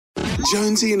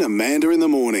Jonesy and Amanda in the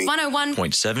morning.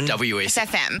 101.7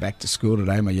 WSFM. Back to school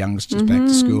today. My youngest is back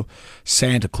to school.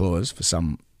 Santa Claus, for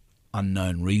some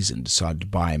unknown reason, decided to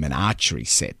buy him an archery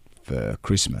set for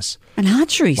Christmas. An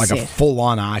archery Like set? a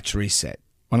full-on archery set.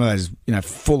 One of those,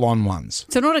 full-on ones.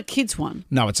 So not a kid's one?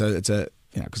 No, it's a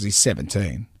because he's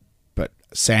 17. But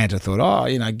Santa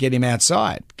thought, get him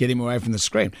outside. Get him away from the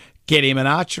screen. Get him an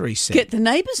archery set. Get the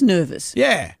neighbours nervous.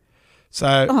 Yeah.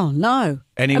 So. Oh, no.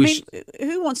 And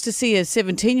who wants to see a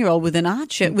 17-year-old with an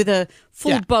archer, with a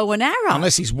full bow and arrow?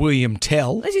 Unless he's William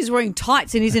Tell. Unless he's wearing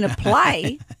tights and he's in a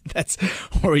play.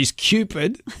 Or he's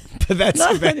Cupid. But that's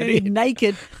about it.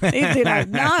 Naked.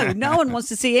 No one wants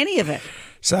to see any of it.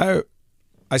 So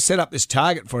I set up this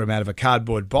target for him out of a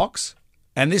cardboard box,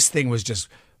 and this thing was just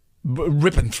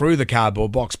ripping through the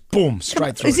cardboard box. Boom,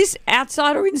 straight through. Is this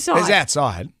outside or inside? It's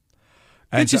outside.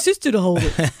 Get your sister to hold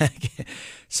it.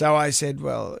 So I said,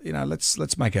 well,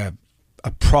 let's make a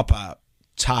proper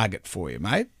target for you,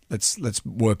 mate. Let's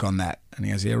work on that. And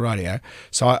he goes, yeah, rightio.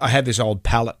 So I had this old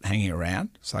pallet hanging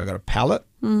around. So I got a pallet,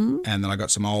 and then I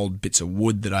got some old bits of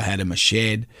wood that I had in my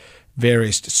shed,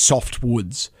 various soft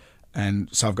woods. And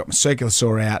so I've got my circular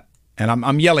saw out, and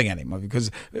I'm yelling at him because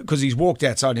he's walked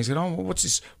outside and he said, "Oh,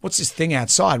 what's this thing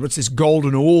outside? What's this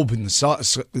golden orb in the sky?"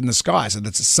 So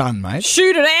that's the sun, mate.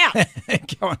 Shoot it out.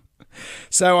 Go on.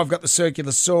 So I've got the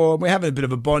circular saw, and we're having a bit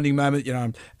of a bonding moment,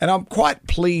 and I'm quite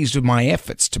pleased with my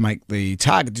efforts to make the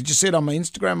target. Did you see it on my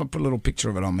Instagram? I put a little picture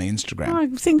of it on my Instagram. I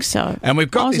think so. And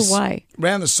we've got this away.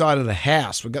 Around the side of the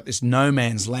house. We've got this no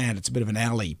man's land. It's a bit of an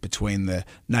alley between the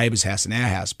neighbour's house and our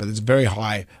house, but it's very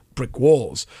high brick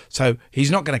walls. So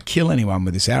he's not going to kill anyone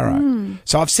with this arrow.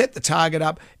 So I've set the target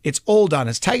up. It's all done.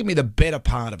 It's taken me the better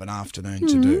part of an afternoon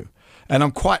to do. And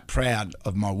I'm quite proud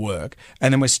of my work.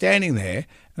 And then we're standing there, and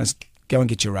let's go and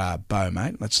get your bow,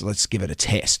 mate. Let's give it a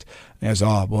test. And he goes,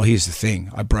 oh, well, here's the thing.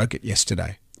 I broke it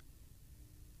yesterday.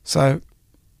 So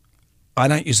I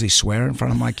don't usually swear in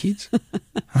front of my kids. And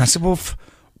I said, well,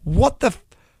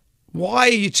 why are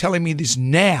you telling me this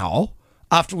now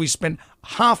after we spent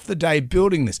half the day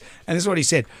building this? And this is what he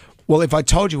said. Well, if I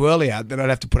told you earlier, then I'd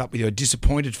have to put up with your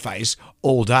disappointed face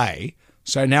all day.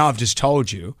 So now I've just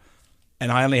told you,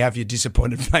 and I only have your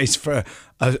disappointed face for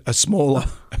a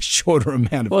shorter amount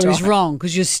of time. Well, he's wrong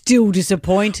because you're still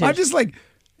disappointed. I just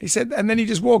he said, and then he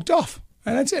just walked off.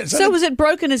 And that's it. So was it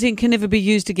broken as in can never be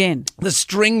used again? The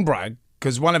string broke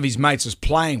because one of his mates was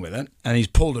playing with it, and he's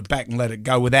pulled it back and let it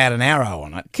go without an arrow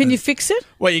on it. Can you fix it?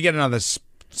 Well, you get another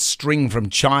string from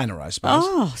China, I suppose.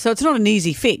 Oh, so it's not an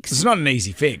easy fix. It's not an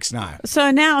easy fix, no. So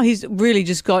now he's really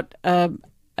just got a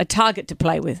target to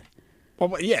play with.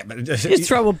 Well, yeah, but just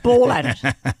throw a ball at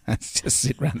it. It's just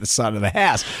sit around the side of the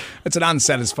house. It's an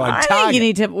unsatisfied I target. think you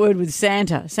need to have a word with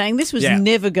Santa, saying this was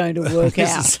never going to work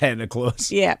this out. Is Santa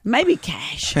Claus. Yeah, maybe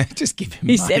cash. Just give him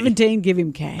He's money. 17, give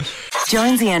him cash.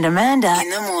 Jonesy and Amanda in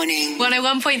the morning.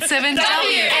 101.7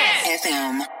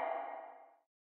 WSFM.